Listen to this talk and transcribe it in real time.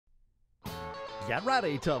Get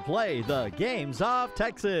ready to play the games of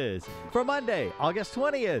Texas for Monday, August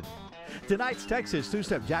 20th. Tonight's Texas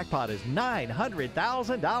two-step jackpot is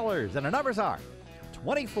 $900,000, and the numbers are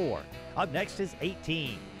 24. Up next is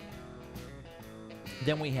 18.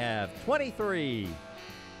 Then we have 23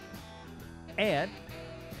 and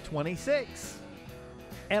 26.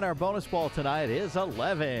 And our bonus ball tonight is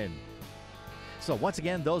 11. So once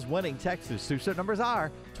again, those winning Texas two-step numbers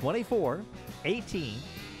are 24, 18,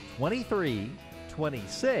 23,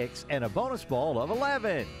 26, and a bonus ball of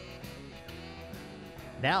 11.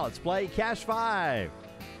 Now let's play Cash 5.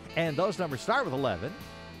 And those numbers start with 11.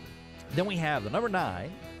 Then we have the number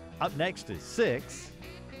 9. Up next is 6.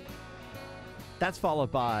 That's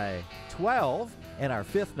followed by 12. And our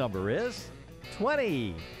fifth number is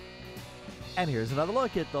 20. And here's another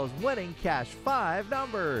look at those winning Cash 5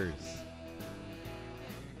 numbers.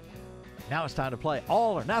 Now it's time to play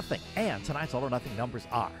All or Nothing. And tonight's All or Nothing numbers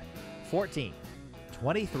are 14,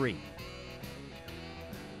 23,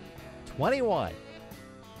 21,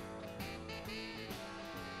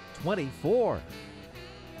 24,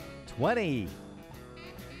 20,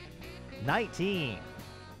 19,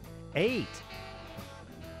 8,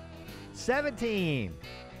 17,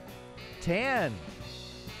 10,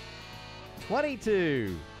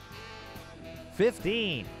 22,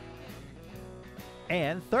 15,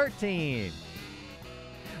 and 13.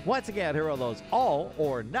 Once again, here are those all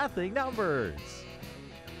or nothing numbers.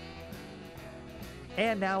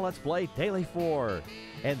 And now let's play Daily 4.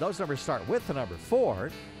 And those numbers start with the number 4.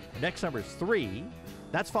 The next number is 3.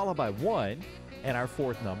 That's followed by 1. And our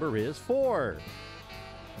fourth number is 4.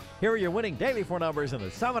 Here are your winning Daily 4 numbers, and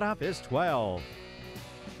the sum it up is 12.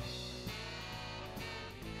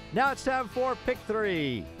 Now it's time for Pick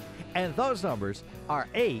 3. And those numbers are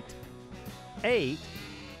 8, 8,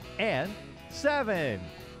 and 7.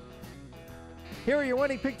 Here are your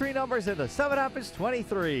winning Pick 3 numbers, and the sum it up is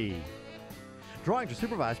 23. Drawings are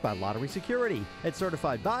supervised by Lottery Security and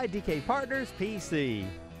certified by DK Partners PC.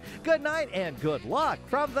 Good night and good luck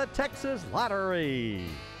from the Texas Lottery.